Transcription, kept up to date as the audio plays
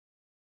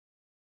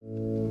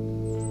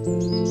Well,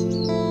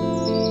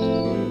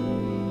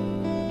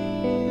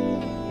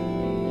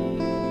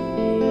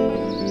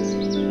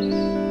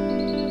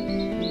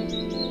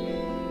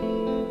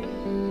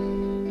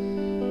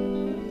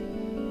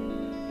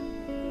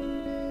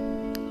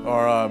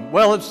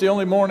 it's the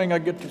only morning I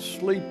get to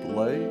sleep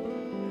late.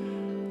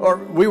 Or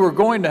we were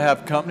going to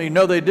have company.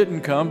 No, they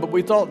didn't come, but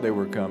we thought they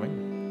were coming.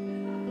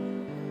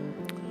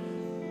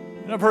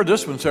 And I've heard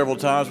this one several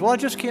times. Well, I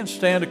just can't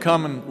stand to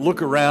come and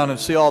look around and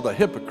see all the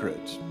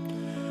hypocrites.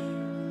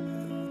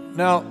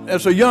 Now,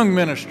 as a young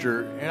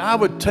minister, I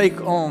would take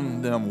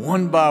on them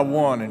one by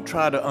one and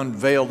try to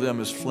unveil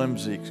them as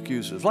flimsy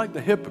excuses, like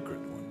the hypocrite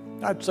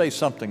one. I'd say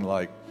something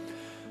like,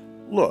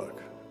 look,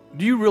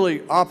 do you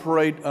really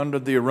operate under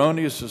the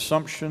erroneous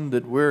assumption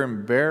that we're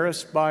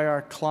embarrassed by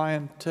our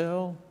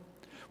clientele?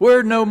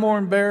 We're no more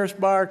embarrassed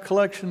by our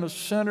collection of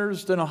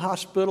sinners than a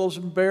hospital's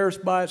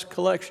embarrassed by its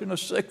collection of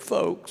sick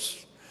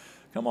folks.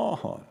 Come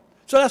on.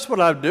 So that's what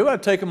I'd do.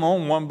 I'd take them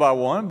on one by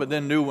one, but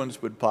then new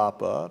ones would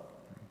pop up.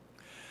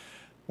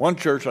 One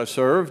church I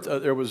served,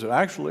 there was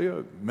actually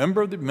a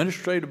member of the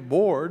administrative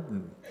board,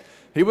 and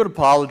he would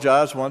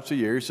apologize once a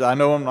year. He said, I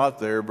know I'm not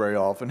there very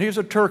often. He's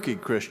a turkey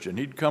Christian.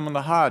 He'd come on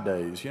the high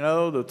days,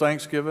 the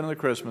Thanksgiving and the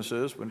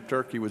Christmases when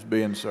turkey was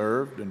being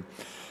served and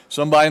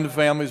somebody in the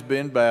family was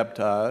being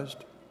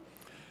baptized.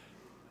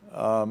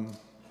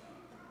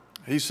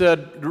 He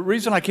said, the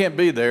reason I can't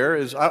be there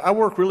is I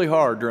work really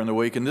hard during the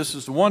week, and this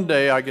is the one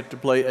day I get to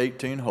play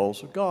 18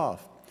 holes of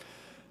golf.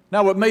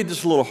 Now, what made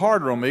this a little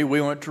harder on me,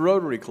 we went to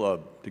Rotary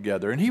Club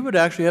together, and he would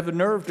actually have the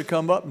nerve to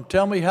come up and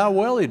tell me how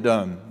well he'd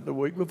done the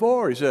week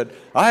before. He said,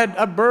 I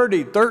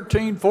birdied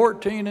 13,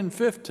 14, and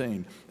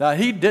 15. Now,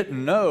 he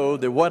didn't know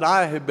that what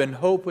I had been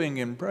hoping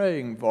and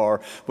praying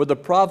for were the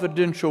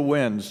providential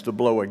winds to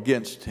blow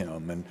against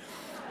him. And,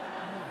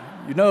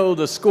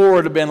 the score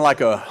would have been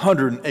like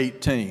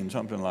 118,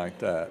 something like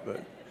that.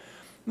 But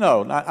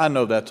no, I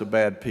know that's a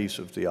bad piece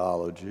of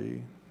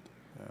theology.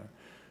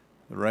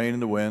 The rain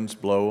and the winds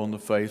blow on the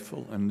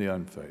faithful and the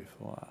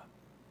unfaithful.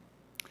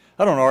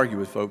 I don't argue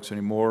with folks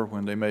anymore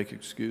when they make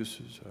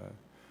excuses. I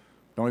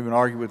don't even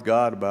argue with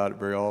God about it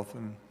very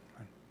often.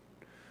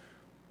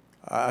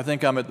 I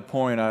think I'm at the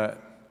point I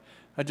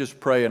just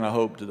pray and I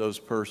hope that those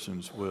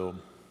persons will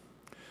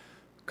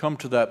come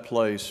to that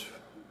place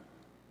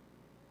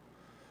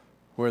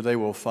where they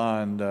will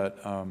find that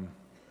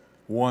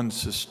one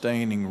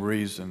sustaining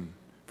reason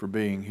for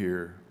being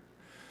here,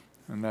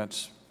 and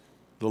that's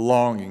the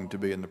longing to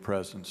be in the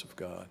presence of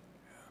God.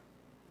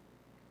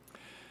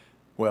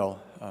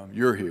 Well,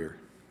 you're here.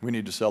 We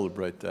need to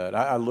celebrate that.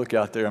 I look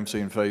out there, I'm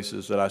seeing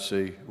faces that I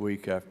see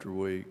week after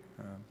week.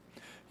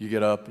 You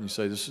get up and you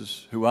say, this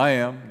is who I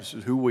am, this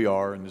is who we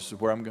are, and this is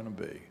where I'm going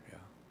to be. Yeah.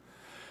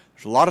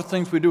 There's a lot of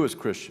things we do as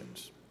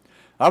Christians.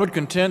 I would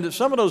contend that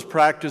some of those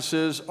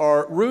practices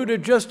are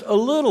rooted just a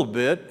little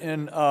bit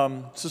in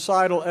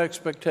societal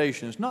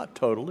expectations, not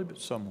totally,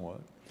 but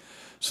somewhat.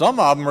 Some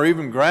of them are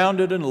even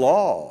grounded in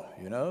law.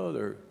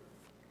 They're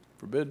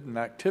forbidden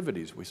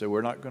activities. We say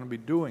we're not going to be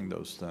doing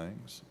those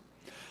things.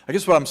 I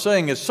guess what I'm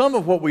saying is some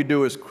of what we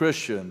do as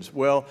Christians,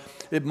 well,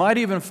 it might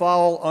even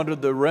fall under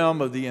the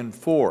realm of the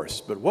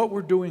enforced. But what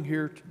we're doing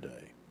here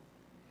today,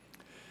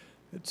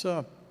 it's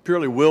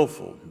purely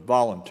willful,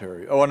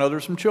 voluntary. Oh, I know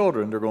there's some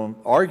children. They're going to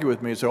argue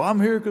with me and say, I'm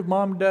here because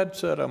Mom and Dad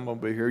said I'm going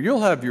to be here.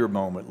 You'll have your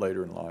moment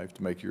later in life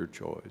to make your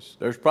choice.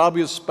 There's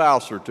probably a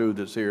spouse or two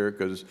that's here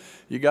because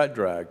you got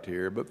dragged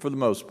here. But for the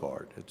most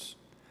part, it's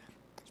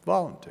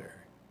voluntary.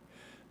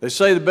 They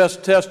say the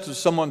best test of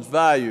someone's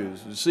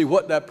values is to see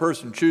what that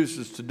person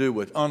chooses to do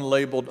with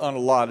unlabeled,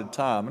 unallotted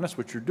time. And that's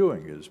what you're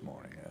doing here this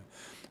morning.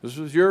 This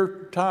is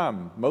your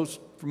time,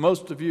 for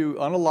most of you,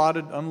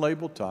 unallotted,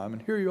 unlabeled time,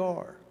 and here you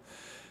are.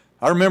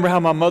 I remember how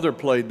my mother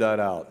played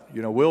that out,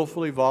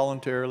 willfully,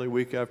 voluntarily,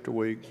 week after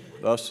week,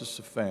 us as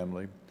a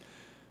family.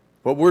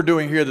 What we're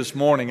doing here this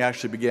morning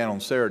actually began on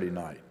Saturday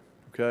night,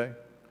 okay?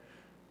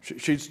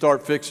 She'd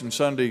start fixing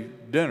Sunday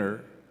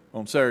dinner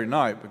on Saturday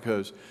night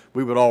because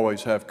we would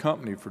always have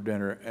company for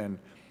dinner, and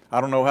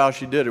I don't know how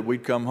she did it.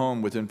 We'd come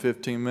home within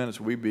 15 minutes,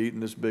 we'd be eating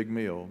this big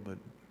meal, but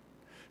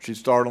she'd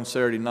start on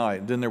Saturday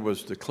night, and then there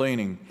was the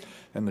cleaning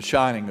and the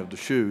shining of the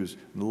shoes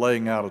and the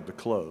laying out of the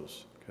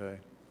clothes, okay?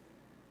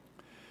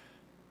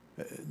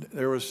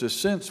 There was this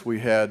sense we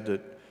had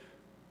that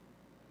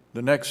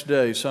the next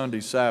day, Sunday,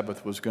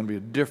 Sabbath, was going to be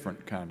a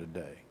different kind of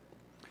day.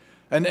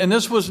 And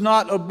this was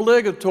not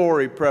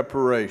obligatory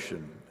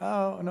preparation.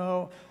 Oh,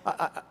 no.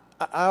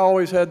 I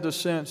always had the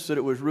sense that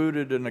it was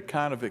rooted in a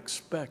kind of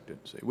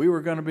expectancy. We were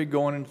going to be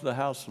going into the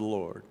house of the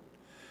Lord.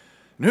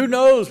 And who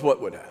knows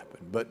what would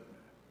happen, but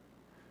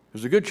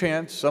there's a good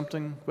chance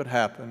something would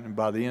happen, and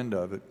by the end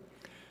of it,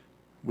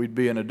 we'd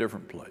be in a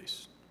different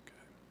place.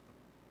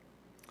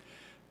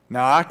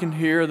 Now, I can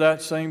hear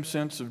that same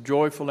sense of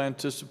joyful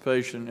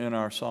anticipation in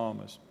our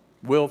psalmist,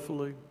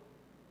 willfully,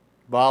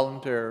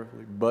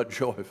 voluntarily, but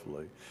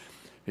joyfully.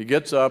 He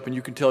gets up, and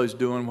you can tell he's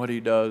doing what he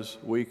does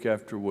week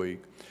after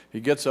week. He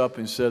gets up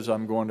and says,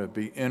 I'm going to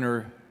be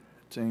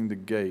Seeing the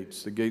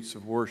gates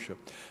of worship.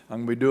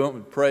 I'm going to be doing it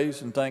with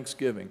praise and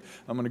thanksgiving.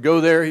 I'm going to go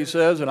there, he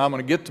says, and I'm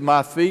going to get to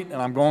my feet,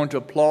 and I'm going to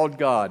applaud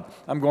God.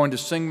 I'm going to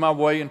sing my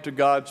way into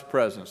God's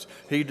presence.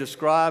 He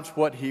describes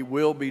what he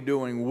will be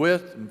doing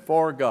with and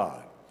for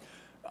God.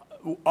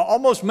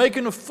 Almost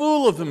making a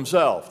fool of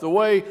himself, the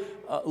way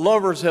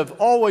lovers have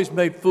always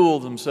made fool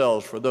of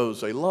themselves for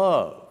those they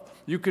love.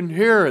 You can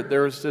hear it.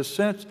 There is this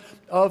sense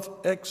of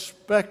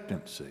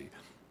expectancy.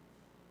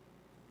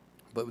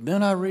 But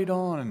then I read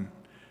on, and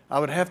I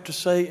would have to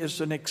say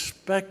it's an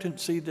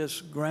expectancy that's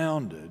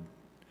grounded.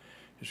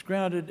 It's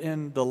grounded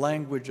in the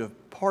language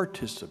of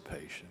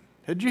participation.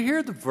 Did you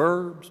hear the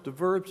verbs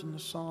in the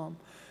psalm?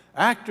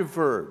 Active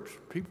verbs,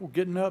 people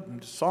getting up,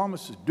 and the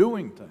psalmist is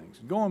doing things,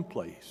 going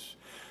place.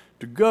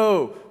 To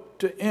go,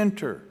 to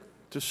enter,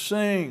 to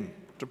sing,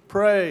 to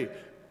pray,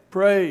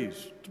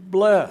 praise, to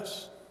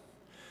bless.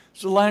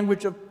 It's the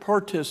language of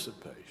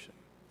participation.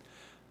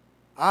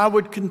 I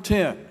would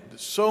contend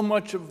that so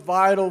much of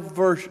vital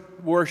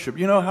worship,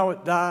 you know how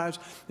it dies?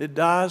 It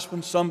dies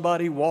when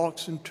somebody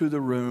walks into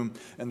the room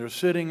and they're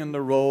sitting in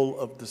the role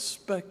of the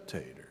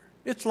spectator.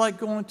 It's like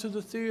going to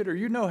the theater.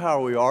 You know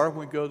how we are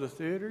when we go to the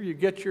theater. You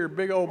get your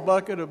big old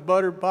bucket of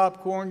buttered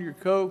popcorn, your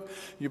Coke,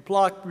 you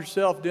plop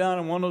yourself down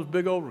in one of those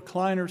big old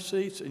recliner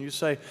seats, and you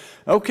say,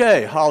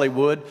 okay,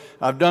 Hollywood,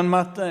 I've done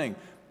my thing.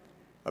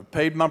 I've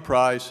paid my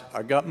price.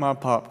 I got my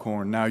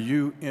popcorn. Now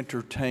you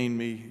entertain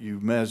me. You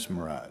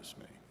mesmerize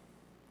me.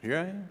 Here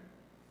I am.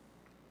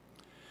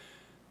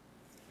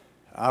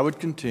 I would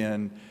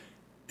contend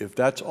if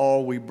that's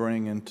all we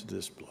bring into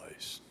this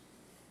place,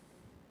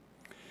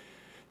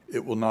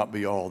 it will not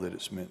be all that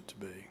it's meant to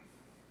be.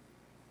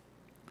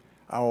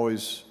 I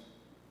always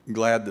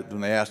glad that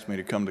when they asked me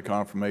to come to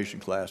confirmation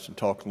class and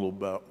talk a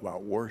little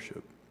about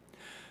worship.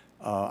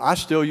 I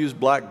still use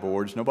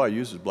blackboards. Nobody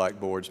uses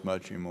blackboards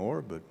much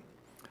anymore, but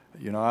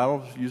you know, I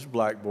always use a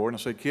blackboard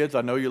and I say, kids,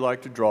 I know you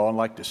like to draw and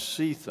like to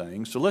see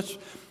things, so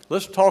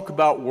let's talk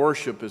about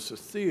worship as a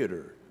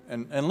theater.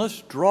 And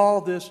let's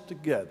draw this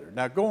together.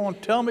 Now go on,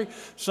 tell me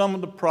some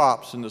of the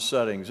props and the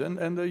settings.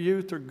 And the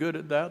youth are good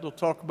at that. They'll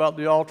talk about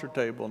the altar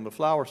table and the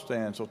flower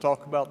stands. They'll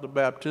talk about the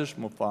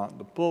baptismal font,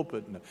 the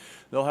pulpit. And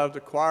they'll have the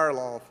choir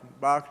loft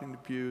and balcony and the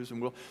pews.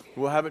 And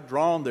we'll have it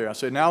drawn there. I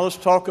say, now let's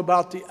talk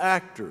about the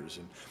actors.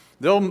 And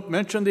they'll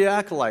mention the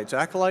acolytes.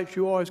 Acolytes,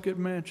 you always get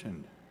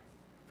mentioned.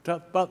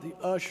 Talk about the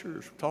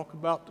ushers. Talk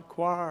about the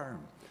choir.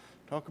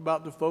 Talk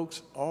about the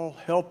folks all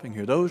helping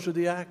here. Those are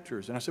the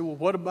actors. And I said, well,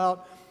 what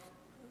about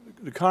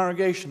the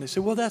congregation? They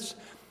say, well, that's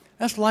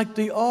like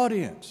the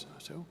audience.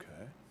 I say,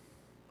 okay.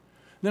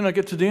 Then I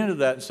get to the end of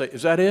that and say,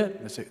 is that it?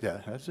 And I say,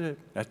 yeah, that's it.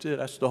 That's it.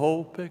 That's the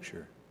whole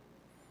picture.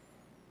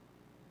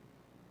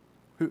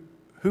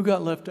 Who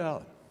got left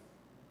out?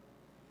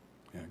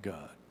 Yeah,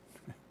 God.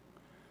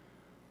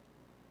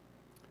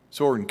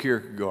 Soren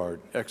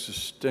Kierkegaard,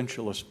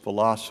 existentialist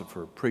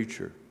philosopher,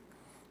 preacher.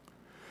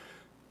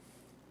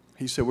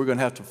 He said, we're going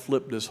to have to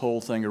flip this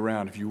whole thing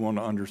around if you want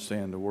to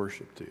understand the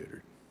worship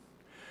theater.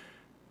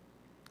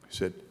 He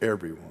said,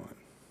 everyone,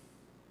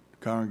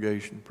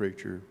 congregation,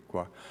 preacher,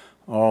 choir,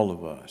 all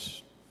of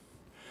us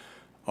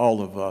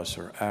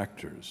are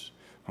actors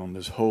on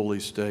this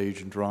holy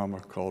stage and drama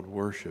called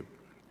worship.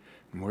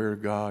 And we're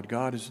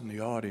God is in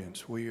the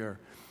audience. We are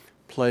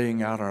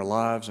playing out our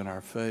lives and our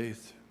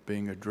faith,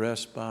 being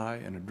addressed by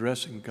and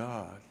addressing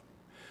God.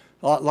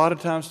 A lot of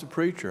times the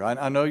preacher,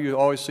 I know you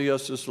always see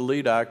us as the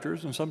lead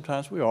actors, and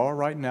sometimes we are.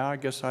 Right now, I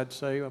guess I'd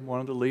say I'm one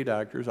of the lead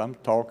actors. I'm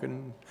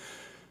talking.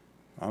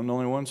 I'm the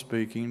only one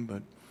speaking,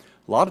 but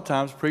a lot of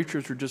times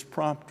preachers are just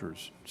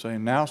prompters,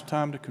 saying, now it's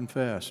time to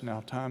confess, now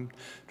it's time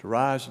to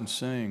rise and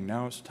sing,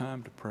 now it's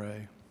time to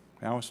pray,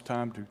 now it's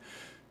time to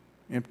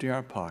empty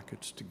our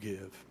pockets to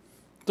give.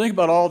 Think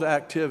about all the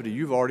activity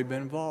you've already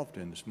been involved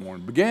in this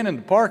morning. Began in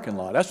the parking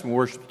lot. That's when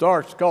worship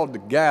starts. It's called the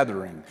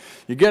gathering.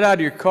 You get out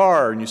of your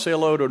car and you say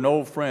hello to an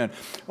old friend.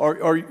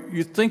 Or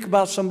you think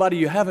about somebody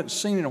you haven't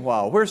seen in a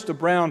while. Where's the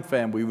Brown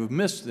family? We've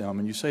missed them.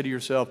 And you say to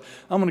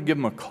yourself, I'm going to give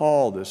them a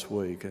call this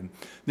week. And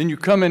then you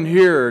come in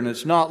here and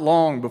it's not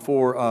long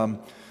before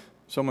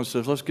someone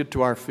says, let's get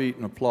to our feet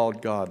and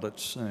applaud God.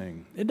 Let's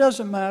sing. It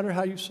doesn't matter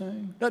how you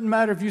sing. It doesn't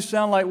matter if you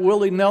sound like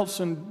Willie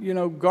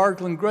Nelson,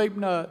 gargling grape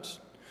nuts.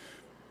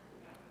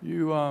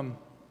 You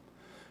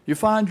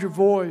find your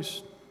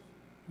voice.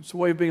 It's a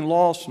way of being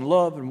lost in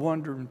love and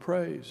wonder and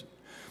praise.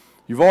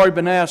 You've already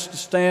been asked to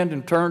stand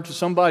and turn to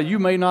somebody you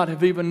may not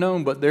have even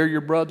known, but they're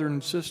your brother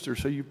and sister,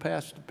 so you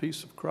pass the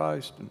peace of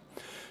Christ. And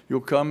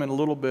you'll come in a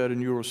little bit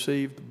and you'll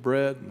receive the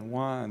bread and the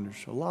wine.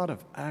 There's a lot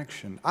of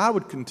action. I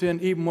would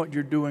contend even what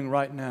you're doing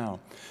right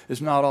now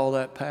is not all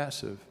that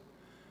passive.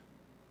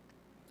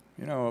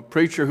 A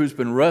preacher who's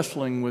been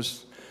wrestling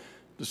with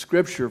the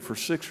scripture for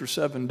 6 or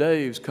 7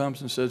 days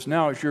comes and says,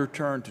 now it's your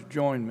turn to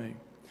join me.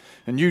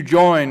 And you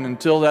join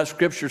until that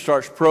scripture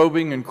starts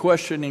probing and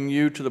questioning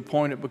you to the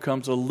point it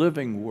becomes a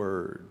living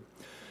word.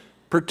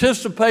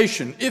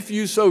 Participation, if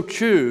you so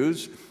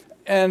choose,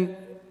 and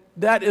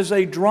that is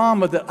a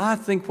drama that I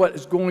think what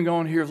is going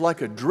on here is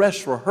like a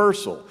dress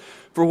rehearsal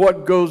for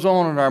what goes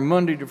on in our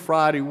Monday to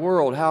Friday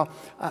world, how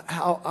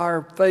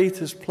our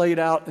faith is played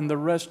out in the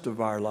rest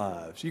of our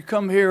lives. You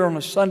come here on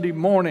a Sunday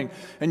morning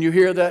and you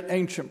hear that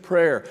ancient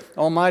prayer,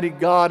 Almighty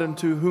God,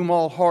 unto whom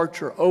all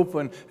hearts are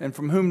open and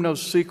from whom no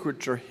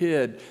secrets are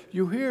hid.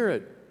 You hear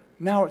it.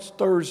 Now it's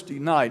Thursday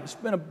night. It's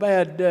been a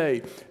bad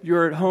day.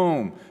 You're at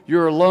home.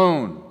 You're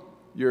alone.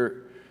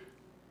 You're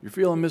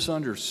feeling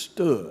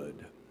misunderstood.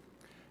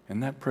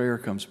 And that prayer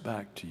comes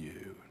back to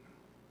you.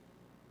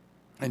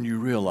 And you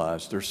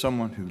realize there's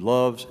someone who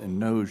loves and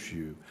knows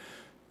you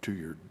to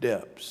your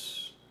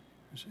depths.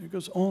 It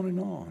goes on and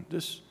on.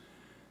 This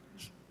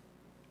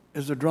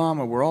is a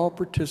drama we're all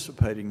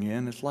participating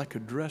in. It's like a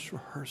dress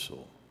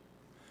rehearsal.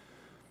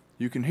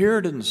 You can hear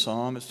it in the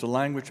psalm. It's the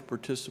language of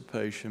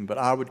participation. But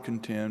I would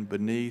contend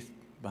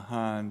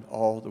behind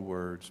all the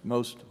words,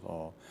 most of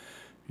all,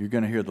 you're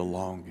going to hear the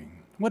longing.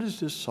 What is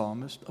this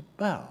psalmist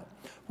about?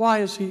 Why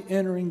is he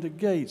entering the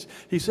gates?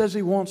 He says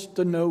he wants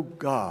to know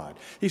God.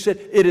 He said,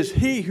 it is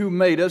He who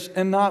made us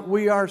and not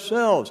we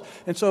ourselves.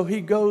 And so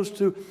he goes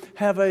to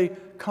have a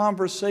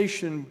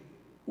conversation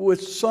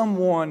with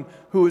someone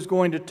who is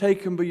going to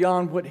take him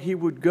beyond what he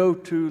would go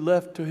to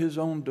left to his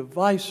own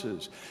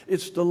devices.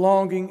 It's the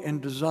longing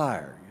and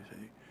desire, you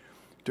see,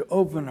 to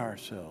open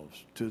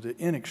ourselves to the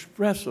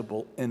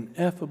inexpressible,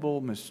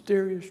 ineffable,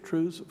 mysterious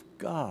truths of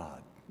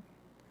God.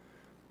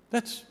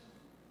 That's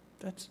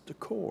the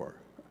core.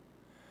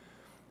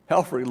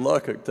 Alfred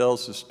Luckock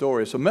tells the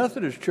story. It's a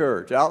Methodist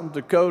church out in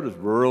the Dakotas,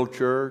 rural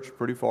church,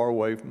 pretty far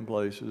away from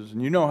places.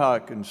 And you know how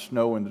it can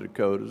snow in the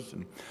Dakotas.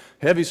 And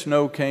heavy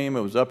snow came,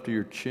 it was up to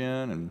your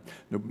chin, and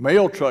the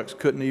mail trucks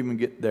couldn't even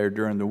get there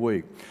during the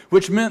week,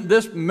 which meant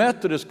this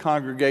Methodist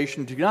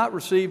congregation did not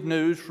receive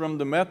news from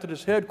the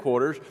Methodist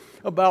headquarters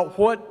about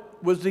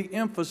what was the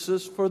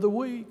emphasis for the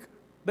week.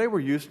 They were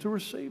used to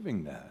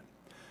receiving that.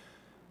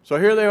 So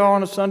here they are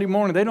on a Sunday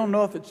morning. They don't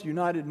know if it's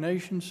United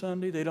Nations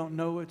Sunday. They don't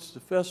know it's the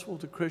Festival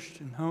of the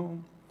Christian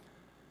Home.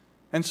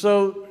 And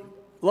so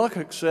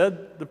Luckock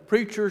said, the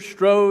preacher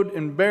strode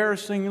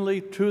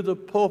embarrassingly to the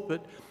pulpit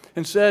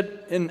and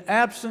said, in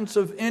absence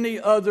of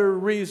any other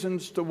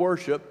reasons to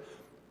worship,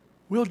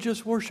 we'll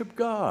just worship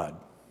God.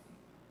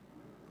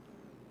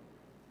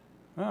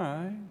 All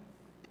right.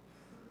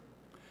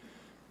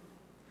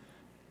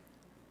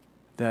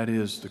 That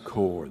is the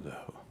core,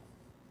 though.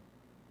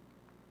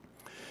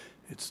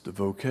 It's the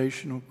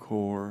vocational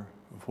core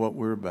of what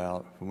we're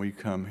about when we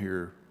come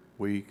here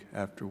week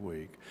after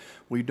week.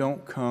 We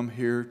don't come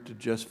here to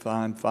just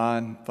find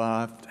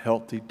 5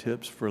 healthy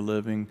tips for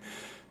living,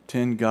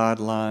 10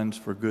 guidelines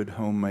for good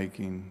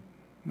homemaking.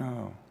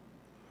 No.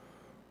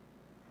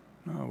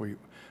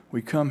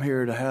 We come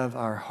here to have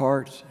our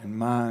hearts and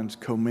minds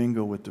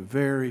commingle with the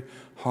very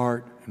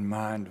heart and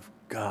mind of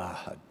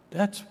God.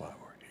 That's why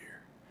we're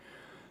here.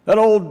 That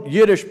old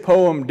Yiddish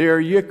poem, Der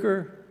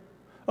Yicker,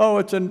 oh,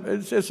 it's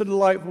a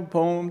delightful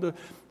poem.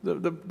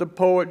 The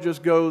poet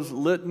just goes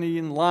litany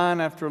and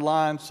line after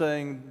line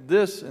saying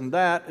this and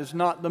that is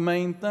not the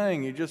main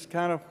thing. He just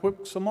kind of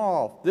whips them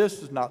off.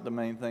 This is not the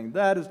main thing.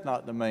 That is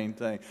not the main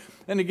thing.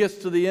 And he gets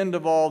to the end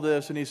of all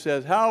this and he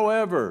says,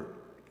 however,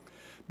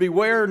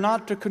 beware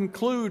not to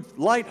conclude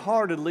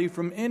lightheartedly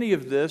from any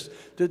of this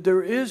that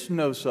there is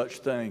no such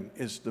thing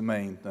as the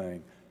main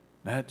thing.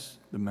 That's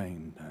the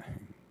main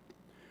thing.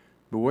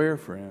 Beware,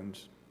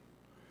 friends.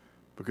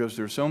 Because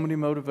there are so many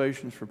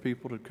motivations for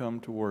people to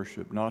come to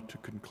worship, not to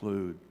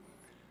conclude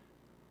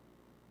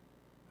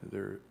that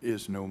there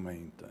is no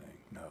main thing.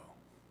 No,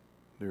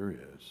 there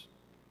is.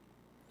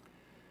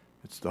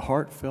 It's the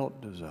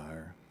heartfelt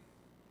desire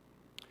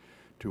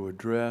to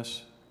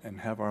address and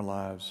have our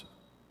lives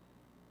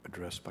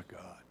addressed by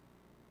God.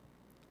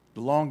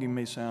 The longing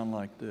may sound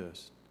like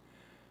this.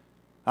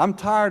 I'm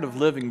tired of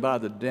living by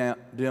the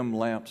dim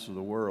lamps of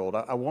the world.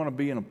 I want to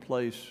be in a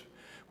place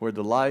where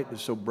the light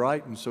is so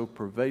bright and so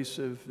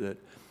pervasive that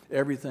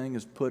everything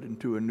is put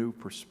into a new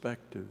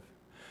perspective.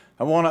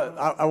 I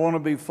want to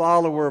be a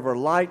follower of a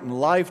light and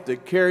life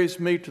that carries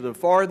me to the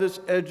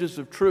farthest edges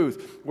of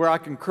truth, where I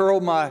can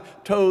curl my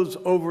toes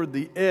over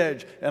the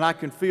edge and I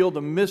can feel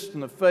the mist in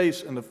the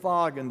face and the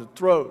fog in the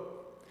throat.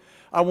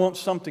 I want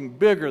something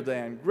bigger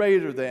than,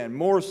 greater than,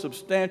 more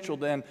substantial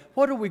than,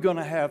 what are we going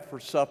to have for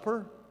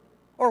supper?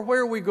 Or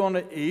where are we going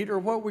to eat? Or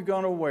what are we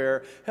going to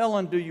wear?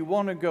 Helen, do you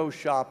want to go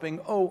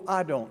shopping? Oh,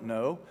 I don't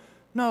know.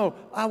 No,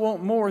 I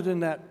want more than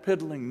that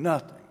piddling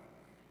nothing.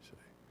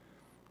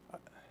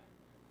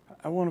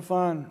 I want to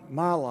find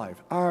my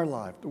life, our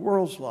life, the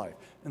world's life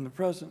in the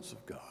presence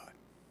of God.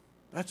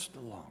 That's the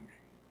longing.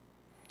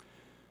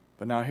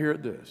 But now hear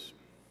this.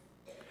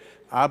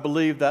 I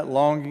believe that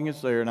longing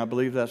is there, and I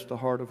believe that's the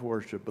heart of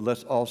worship. But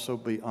let's also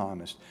be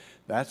honest.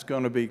 That's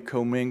going to be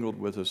commingled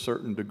with a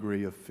certain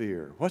degree of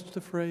fear. What's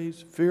the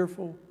phrase?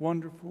 Fearful,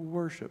 wonderful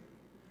worship.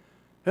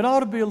 It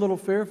ought to be a little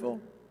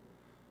fearful.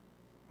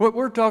 What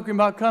we're talking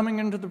about, coming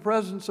into the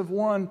presence of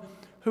one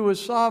who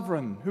is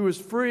sovereign, who is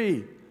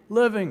free,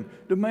 living,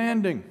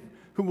 demanding,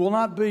 who will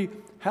not be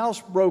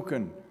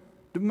housebroken,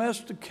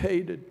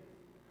 domesticated.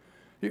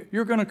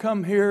 You're going to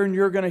come here and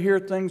you're going to hear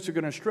things that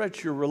are going to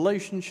stretch your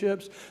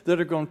relationships,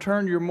 that are going to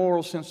turn your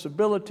moral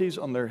sensibilities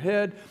on their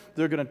head.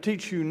 They're going to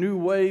teach you new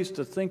ways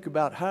to think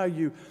about how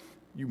you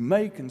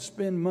make and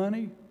spend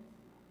money.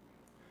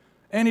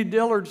 Annie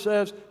Dillard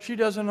says she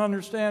doesn't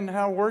understand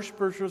how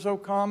worshipers are so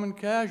calm and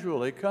casual.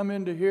 They come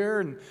into here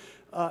and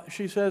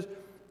she says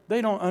they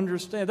don't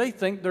understand. They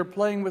think they're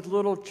playing with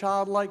little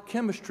childlike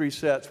chemistry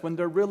sets when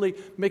they're really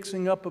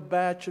mixing up a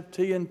batch of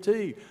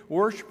TNT.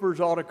 Worshipers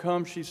ought to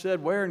come, she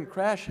said, wearing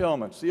crash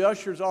helmets. The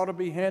ushers ought to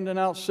be handing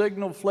out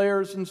signal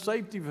flares and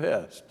safety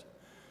vests.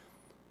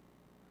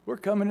 We're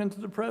coming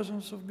into the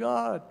presence of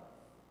God.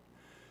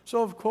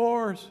 So, of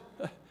course,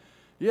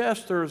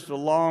 yes, there's the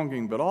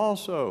longing, but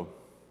also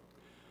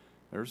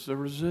there's the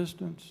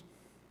resistance.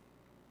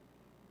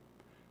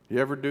 You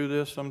ever do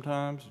this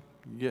sometimes?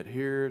 You get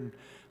here and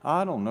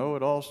I don't know,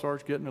 it all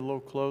starts getting a little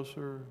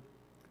closer,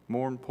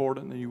 more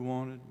important than you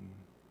wanted.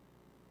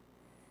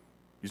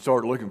 You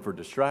start looking for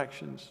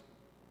distractions.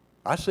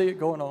 I see it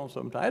going on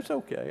sometimes. It's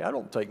okay. I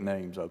don't take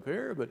names up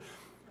here, but,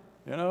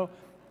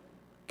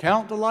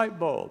 count the light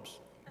bulbs.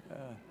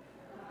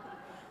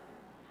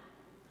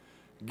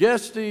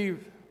 Guess the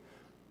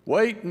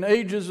weight and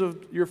ages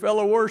of your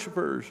fellow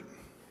worshipers.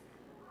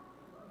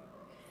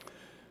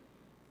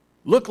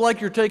 Look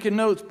like you're taking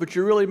notes, but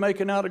you're really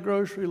making out a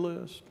grocery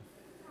list.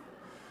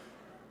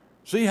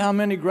 See how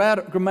many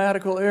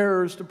grammatical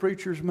errors the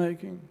preacher's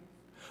making.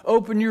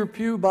 Open your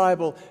pew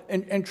Bible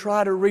and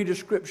try to read a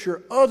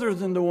scripture other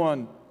than the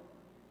one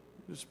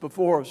that's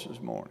before us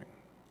this morning.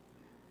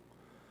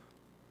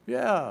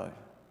 Yeah,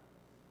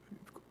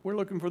 we're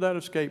looking for that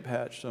escape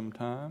hatch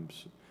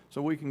sometimes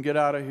so we can get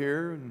out of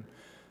here and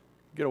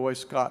get away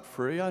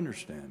scot-free. I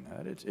understand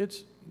that.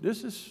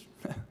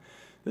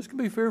 This can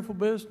be fearful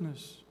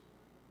business.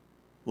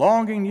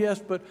 Longing, yes,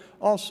 but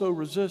also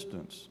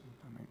resistance.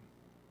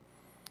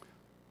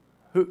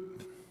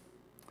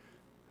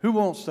 Who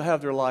wants to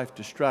have their life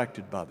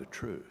distracted by the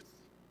truth?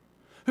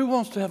 Who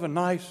wants to have a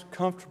nice,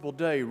 comfortable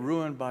day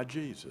ruined by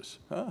Jesus?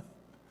 Huh?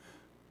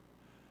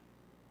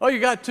 Oh, you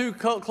got two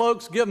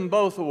cloaks? Give them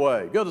both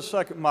away. Go the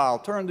second mile.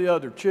 Turn the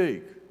other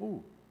cheek.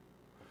 Ooh.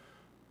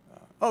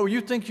 Oh, you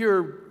think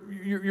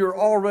you're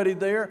already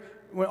there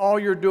when all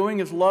you're doing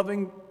is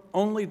loving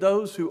only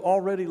those who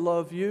already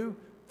love you?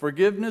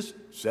 Forgiveness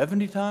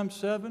 70 times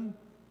 7.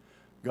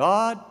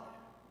 God,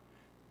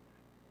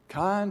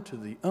 kind to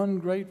the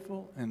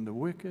ungrateful and the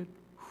wicked.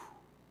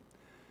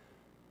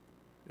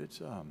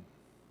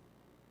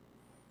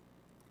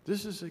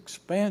 This is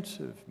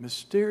expansive,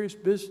 mysterious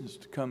business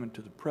to come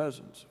into the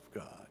presence of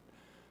God.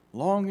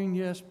 Longing,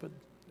 yes, but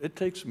it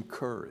takes some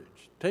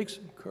courage.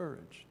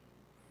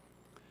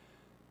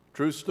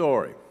 True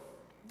story.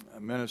 A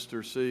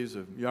minister sees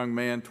a young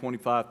man,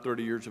 25,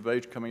 30 years of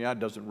age, coming out,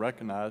 doesn't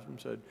recognize him,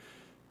 said,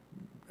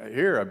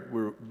 "Here,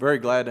 we're very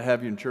glad to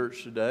have you in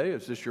church today.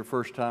 Is this your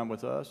first time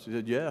with us?" He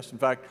said, "Yes. In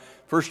fact,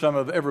 first time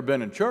I've ever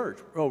been in church."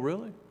 "Oh,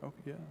 really?"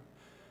 "Okay, yeah."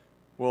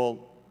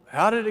 "Well,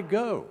 how did it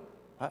go?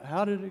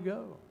 How did it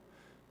go?"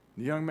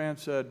 The young man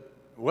said,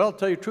 "Well, to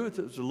tell you the truth,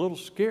 it was a little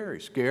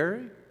scary."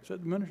 "Scary?"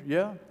 said the minister.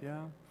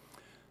 Yeah.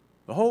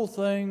 The whole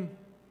thing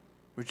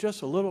was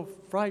just a little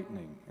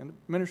frightening. And the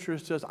minister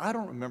says, "I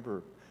don't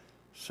remember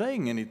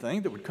saying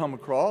anything that would come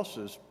across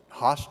as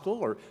hostile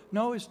or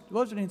no, it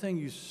wasn't anything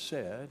you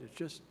said. It's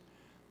just,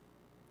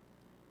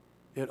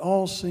 it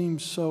all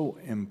seems so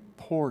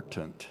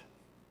important."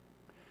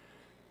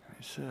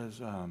 He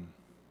says,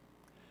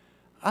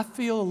 "I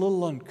feel a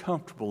little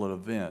uncomfortable at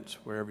events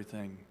where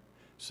everything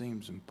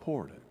seems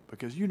important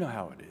because you know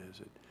how it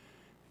is. It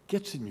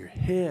gets in your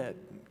head,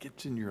 and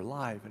gets in your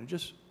life, and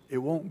it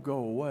won't go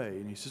away."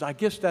 And he says, "I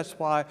guess that's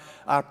why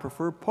I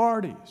prefer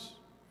parties."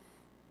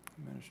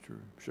 The minister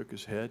shook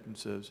his head and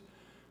says,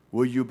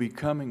 "Will you be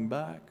coming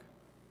back?"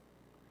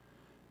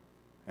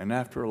 And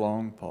after a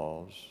long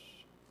pause,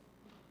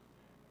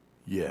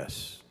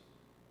 yes.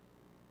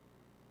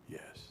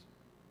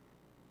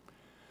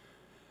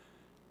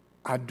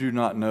 I do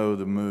not know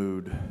the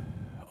mood,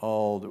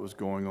 all that was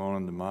going on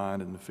in the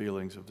mind and the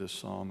feelings of this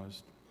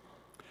psalmist.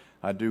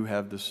 I do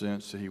have the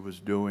sense that he was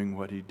doing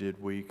what he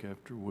did week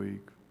after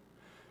week.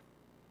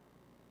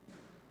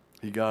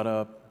 He got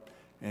up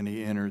and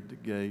he entered the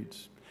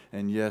gates.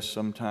 And yes,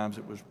 sometimes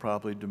it was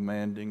probably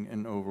demanding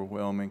and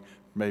overwhelming,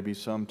 maybe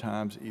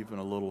sometimes even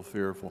a little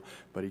fearful.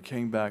 But he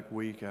came back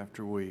week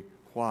after week.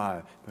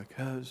 Why?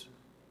 Because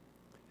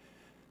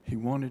he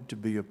wanted to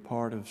be a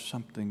part of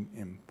something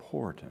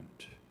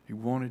important. He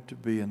wanted to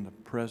be in the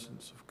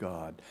presence of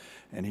God.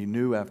 And he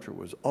knew after it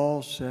was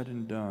all said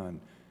and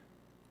done,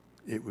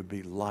 it would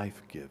be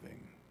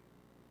life-giving.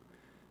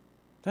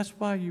 That's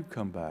why you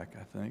come back,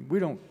 I think. We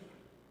don't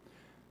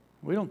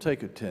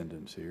take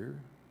attendance here.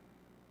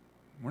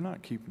 We're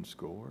not keeping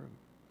score.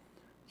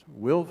 So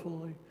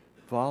willfully,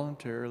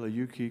 voluntarily,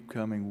 you keep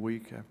coming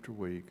week after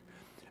week.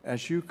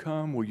 As you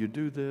come, will you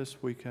do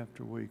this week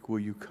after week? Will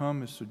you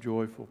come as a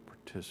joyful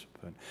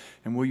participant?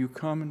 And will you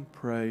come and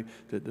pray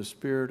that the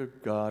Spirit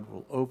of God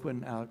will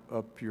open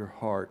up your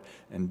heart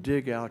and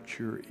dig out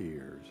your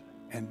ears?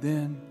 And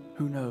then,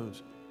 who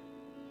knows,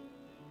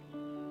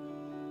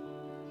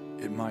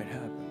 it might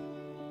happen.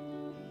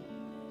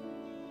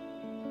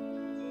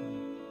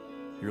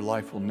 Your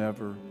life will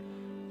never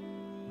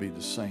be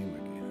the same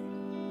again.